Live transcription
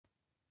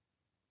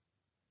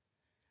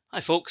Hi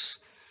folks,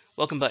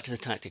 welcome back to the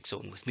Tactics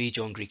Zone with me,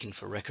 John Greekin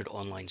for Record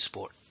Online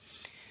Sport.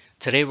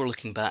 Today we're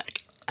looking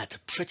back at a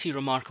pretty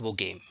remarkable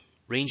game,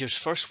 Rangers'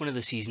 first win of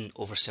the season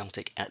over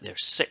Celtic at their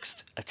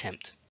 6th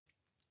attempt.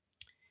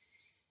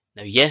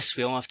 Now yes,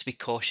 we all have to be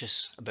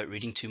cautious about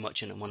reading too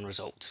much into one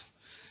result.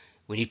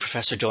 We need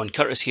Professor John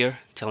Curtice here,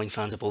 telling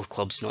fans of both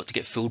clubs not to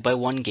get fooled by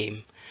one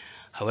game,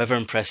 however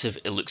impressive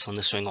it looks on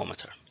the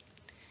swingometer.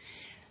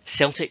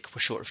 Celtic were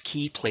short of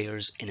key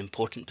players in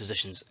important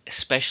positions,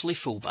 especially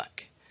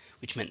fullback,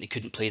 which meant they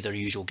couldn't play their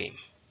usual game.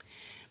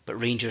 But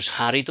Rangers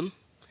harried them,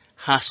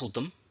 hassled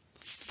them,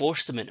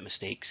 forced them into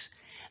mistakes,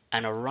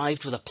 and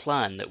arrived with a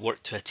plan that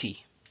worked to a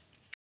T.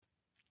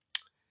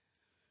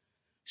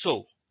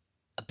 So,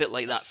 a bit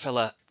like that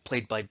fella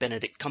played by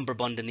Benedict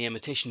Cumberbund in the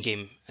Imitation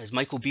Game, has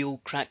Michael Beale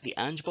cracked the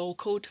Ange Ball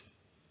code?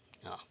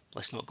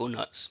 Let's not go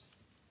nuts.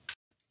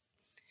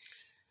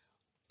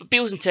 But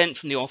Beale's intent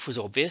from the off was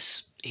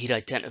obvious. He'd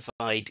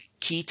identified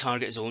key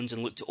target zones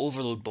and looked to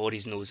overload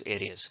bodies in those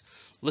areas.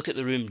 Look at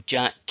the room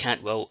Jack,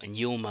 Cantwell and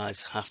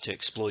Yilmaz have to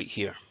exploit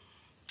here.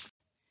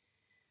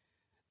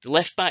 The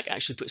left back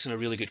actually puts in a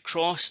really good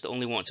cross that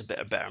only wants a bit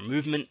of better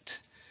movement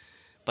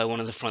by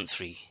one of the front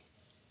three.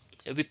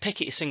 It would be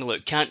picky to single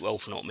out Cantwell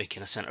for not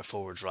making a centre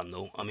forwards run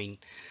though. I mean,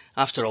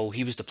 after all,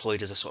 he was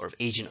deployed as a sort of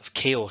agent of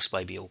chaos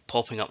by Beale,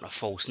 popping up in a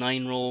false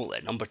 9 role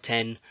at number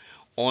 10,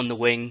 on the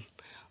wing,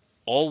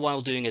 all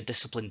while doing a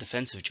disciplined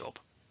defensive job.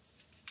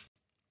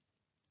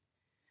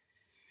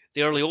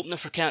 The early opener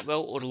for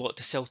Cantwell owed a lot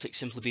to Celtic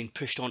simply being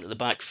pushed onto the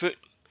back foot.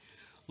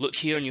 Look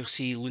here and you'll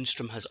see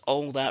Lundstrom has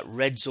all that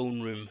red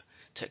zone room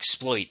to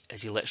exploit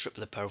as he lets rip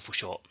with a powerful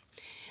shot.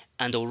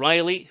 And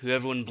O'Reilly, who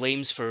everyone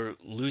blames for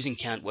losing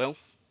Cantwell,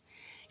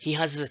 he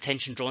has his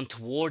attention drawn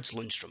towards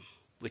Lundstrom,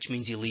 which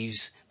means he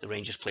leaves the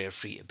Rangers player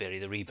free to bury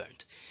the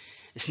rebound.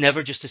 It's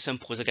never just as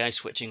simple as a guy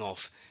switching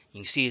off.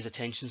 You can see his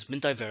attention's been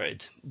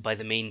diverted by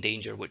the main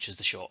danger, which is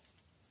the shot.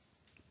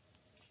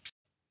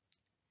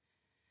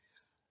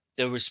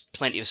 There was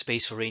plenty of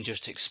space for Rangers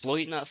to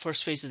exploit in that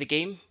first phase of the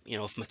game. You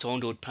know, if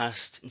Matondo had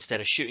passed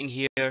instead of shooting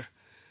here,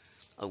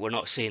 we're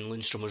not saying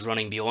Lundstrom was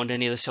running beyond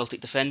any of the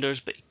Celtic defenders,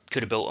 but he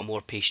could have built a more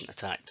patient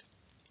attack.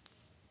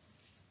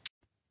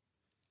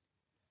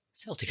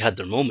 Celtic had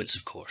their moments,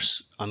 of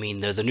course. I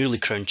mean, they're the newly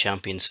crowned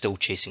champions still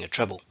chasing a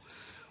treble.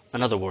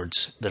 In other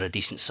words, they're a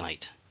decent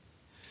side.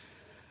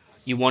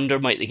 You wonder,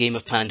 might the game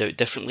have panned out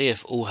differently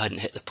if O hadn't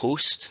hit the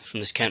post from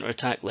this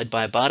counter-attack led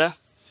by Ibarra?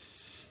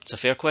 It's a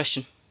fair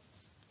question.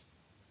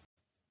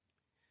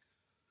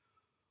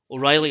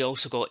 O'Reilly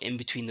also got in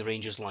between the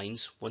Rangers'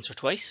 lines once or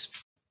twice.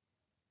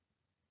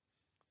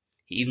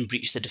 He even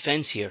breached the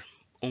defence here,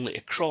 only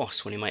to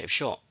cross when he might have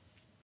shot.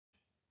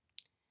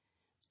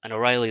 And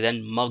O'Reilly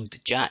then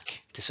mugged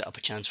Jack to set up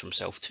a chance for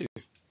himself too.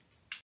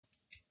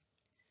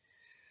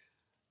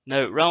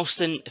 Now,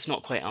 Ralston, if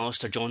not quite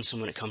Alistair Johnson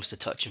when it comes to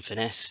touch and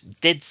finesse,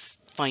 did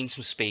find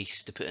some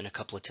space to put in a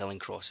couple of telling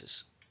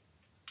crosses.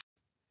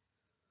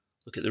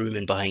 Look at the room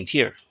in behind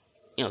here.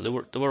 You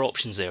know, there were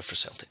options there for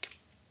Celtic.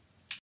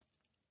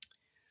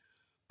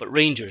 But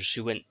Rangers,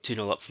 who went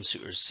 2-0 up from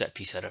Souttar's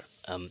set-piece header,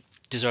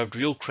 deserved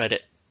real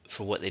credit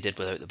for what they did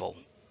without the ball.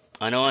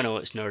 I know,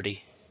 it's nerdy,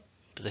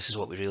 but this is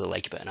what we really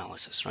like about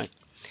analysis, right?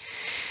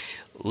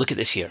 Look at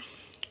this here.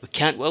 With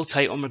Cantwell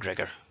tight on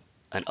McGregor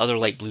and other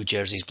light blue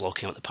jerseys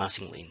blocking out the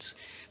passing lanes,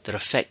 they're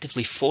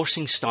effectively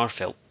forcing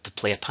Starfelt to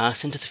play a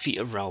pass into the feet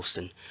of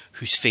Ralston,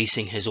 who's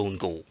facing his own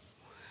goal.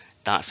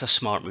 That's a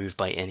smart move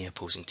by any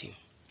opposing team.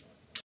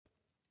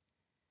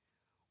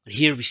 And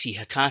here we see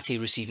Hatate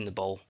receiving the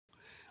ball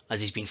as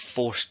he's been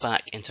forced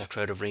back into a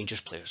crowd of Rangers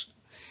players.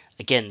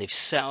 Again, they've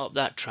set up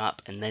that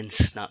trap and then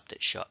snapped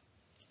it shut.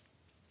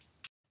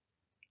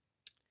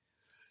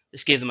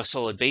 This gave them a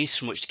solid base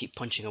from which to keep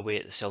punching away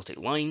at the Celtic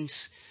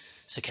lines.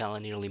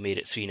 Sakala nearly made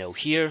it 3-0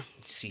 here. You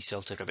see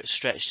Celtic are a bit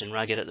stretched and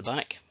ragged at the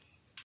back.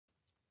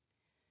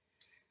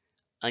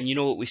 And you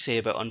know what we say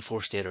about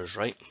unforced errors,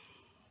 right?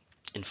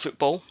 In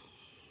football,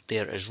 they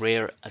are as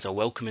rare as a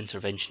welcome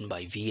intervention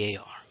by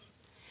VAR.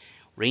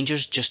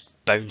 Rangers just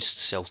bounced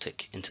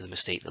Celtic into the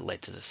mistake that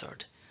led to the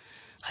third.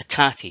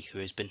 Hatate, who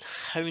has been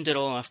hounded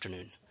all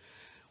afternoon,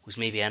 was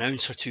maybe an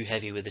ounce or two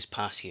heavy with his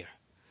pass here.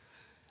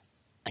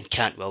 And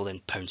Cantwell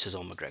then pounces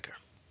on McGregor.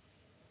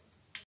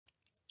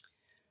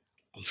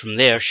 And from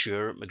there,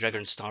 sure, McGregor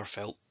and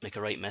Starfelt make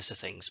a right mess of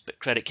things, but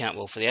credit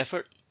Cantwell for the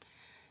effort,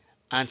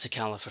 and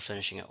Sakala for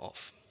finishing it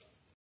off.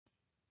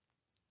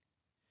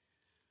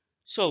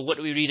 So, what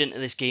do we read into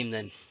this game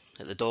then,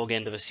 at the dog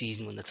end of a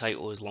season when the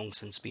title has long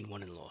since been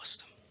won and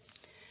lost?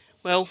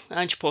 Well,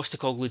 Ange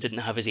Postecoglou didn't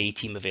have his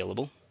A-team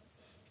available,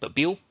 but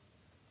Beale,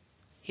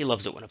 he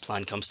loves it when a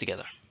plan comes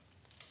together.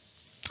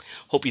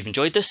 Hope you've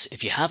enjoyed this.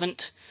 If you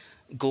haven't,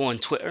 go on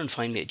Twitter and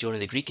find me at Johnny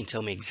the Greek and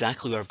tell me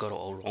exactly where I've got it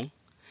all wrong.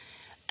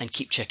 And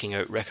keep checking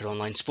out Record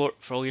Online Sport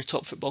for all your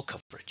top football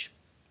coverage.